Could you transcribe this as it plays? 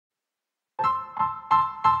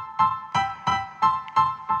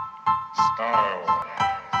Style.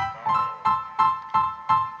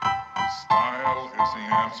 Style is the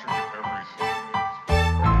answer to everything. A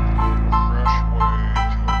fresh way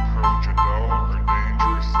to approach a dull or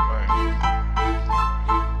dangerous thing.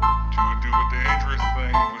 To do a dangerous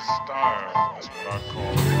thing with style is what I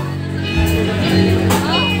call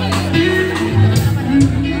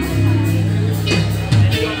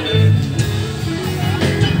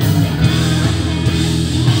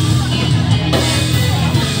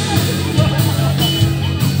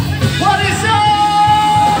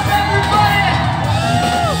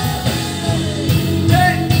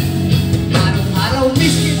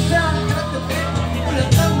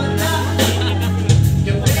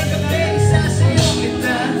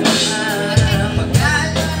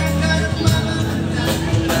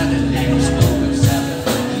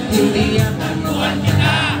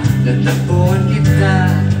natagpuan kita,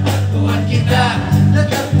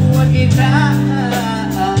 natagpuan kita.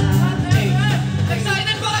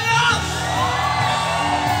 Excited ba kayo?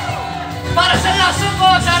 Para sa laso ko,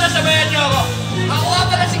 sana sabayan niyo ako. Ako nga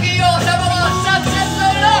pala si Kiyo, sa mga sunset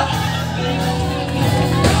solo.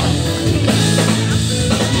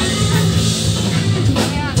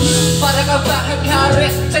 Para ka ba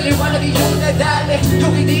kakares sa liwanag iyong nadali?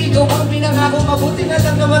 Kung hindi ikaw ang pinangako, mabuti na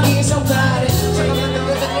lang na maging isang pare. Sa kamandang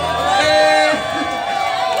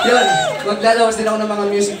yun, maglalawas din ako ng mga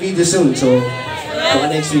music video soon. So, baka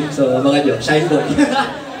next week. So, abangan nyo. Shine Boy.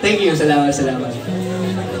 Thank you. Salamat, salamat.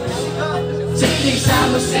 Sitting sa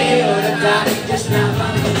museo, nagdaring just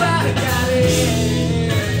lamang kapagkari.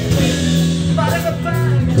 Para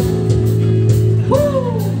kapag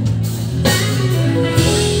woo!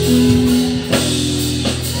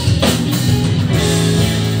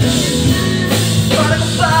 Para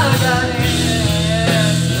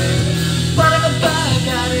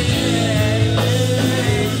kapagkari.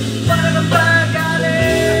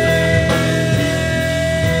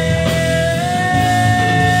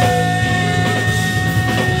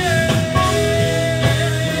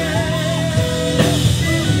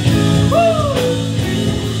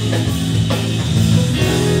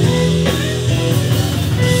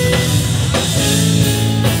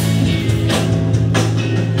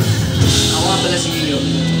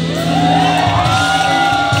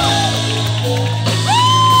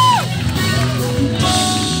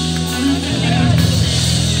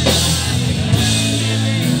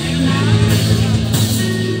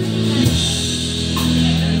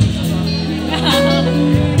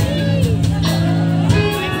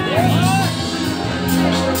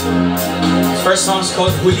 First song is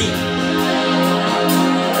called Huli.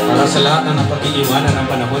 Para sa lahat na napag-iiwanan ng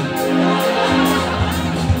panahon.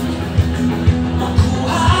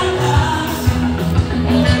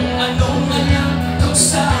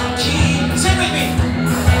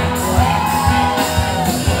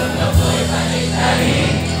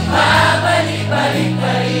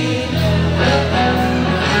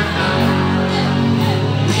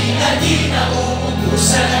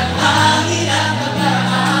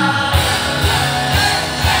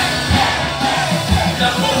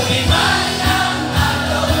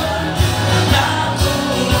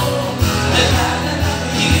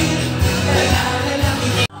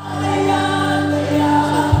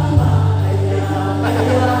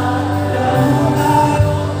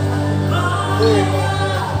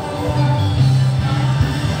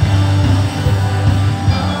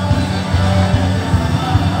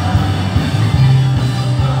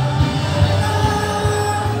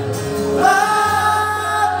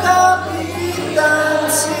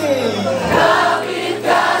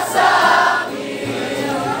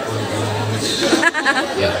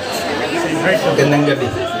 Magandang gabi.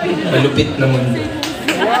 Malupit na mundo.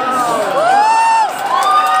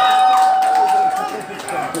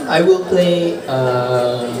 I will play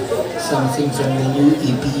something from the new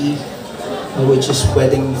EP, which is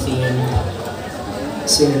wedding themed.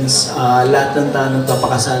 Since lahat ng tao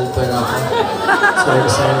nagpapakasal pa na ako. So I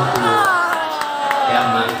decided to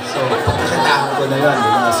so pagkakatahan ko na yun.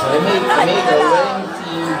 So I made a wedding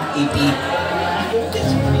themed EP.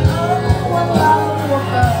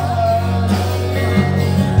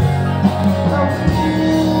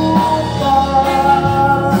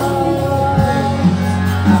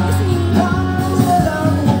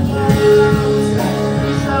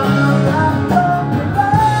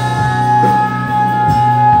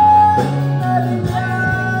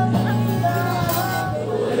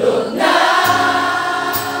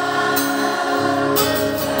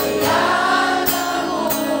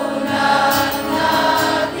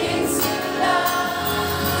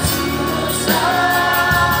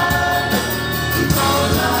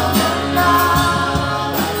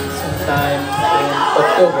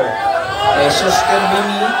 October. Jesus can be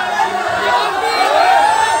me.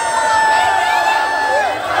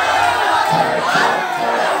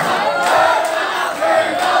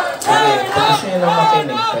 Okay, kung gusto nyo nang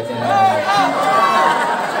makinig, pwede na.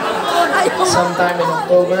 Sometime in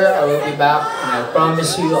October, I will be back, and I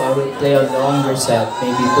promise you, I will play a longer set,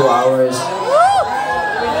 maybe 2 hours.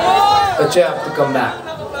 But you have to come back.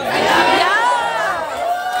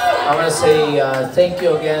 I want to say thank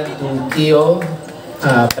you again to Kiyo.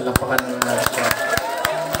 Palakpakan naman natin.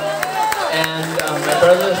 And my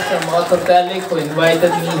brothers from Autotelic who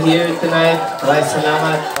invited me here tonight. Maraming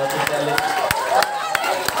salamat, Autotelic.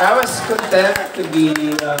 I was content to be,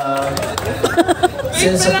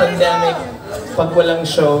 since the pandemic, pag walang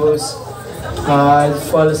shows, I'd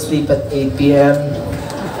fall asleep at 8 p.m.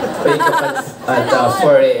 Wake up at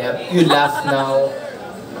 4 a.m. You laugh now.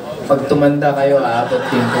 Pag tumanda kayo, aabot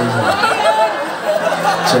din po siya.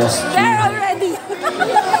 Just There already!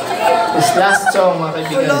 This last song, mga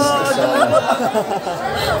kaibigan, is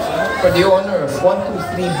for the owner of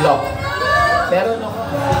 123 Block. Meron ako.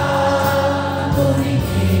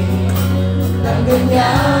 Nang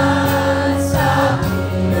ganyan sa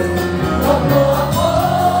akin, huwag mo ako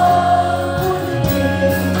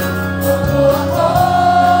ulitin, huwag mo ako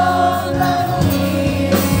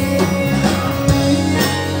laruin.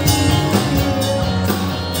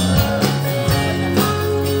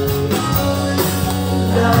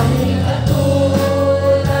 Dahil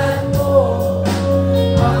katulad mo,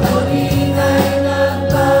 ako rin ay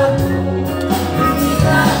nagbago. Hindi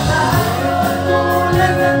ka tayo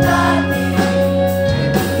tulad ng dati.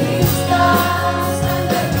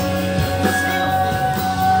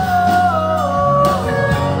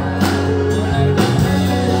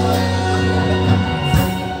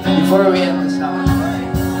 Before we end the song,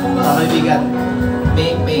 mga kaibigan,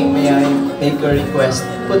 may I make a request?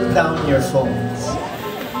 Put down your phones.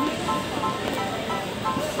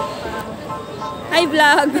 Hi,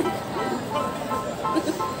 vlog!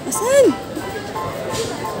 Asan?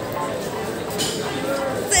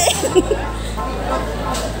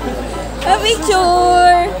 A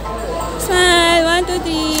picture! Smile! 1,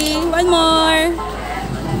 2, 3. One more.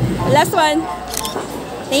 Last one.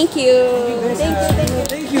 Thank you. Thank you.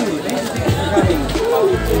 Thank you.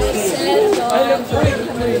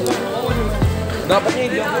 Dapat niya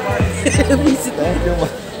hindi ako Thank you.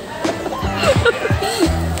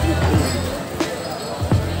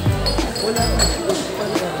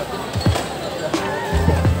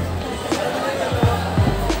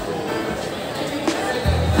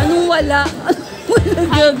 Anong wala?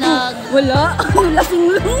 Wala? Ano lasing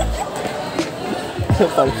lang?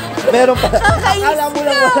 Meron pa. Kakainis Akala mo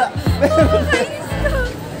lang wala. Meron pa.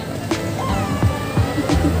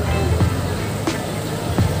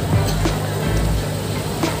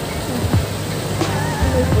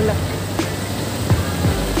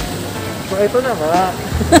 So, ito na nga.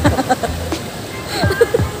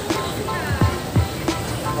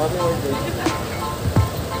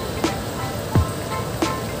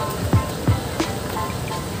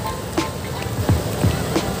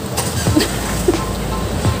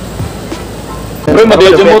 Uy,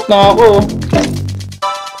 madidimot na ako.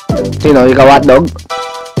 Sino? Ikaw hotdog?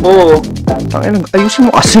 Oo. Ayusin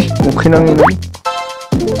mo kasi. Okay nang ino.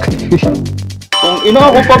 Kung ina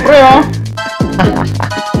ako pa pre ha.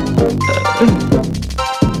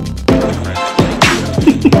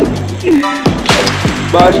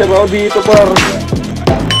 Basya ba ako dito par?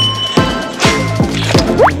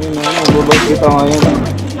 Babas kita ngayon.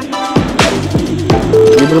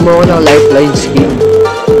 Libre mo ako ng lifeline skin.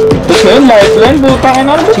 Tapos ngayon, lifeline, butangin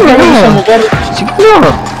na. Ba't wala mo sa mukha? Sige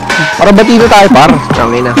na. Para batito tayo par.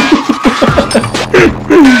 Tangin na.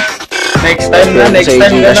 Next time na, next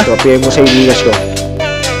time ka na. Piyay mo sa iligas ko.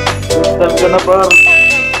 Next time ka na par.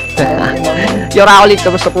 Yora ulit,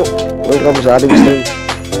 kamusta po? Welcome sa ating stream.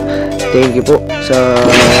 Thank you po sa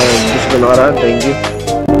gusto na nakaraan. Thank you.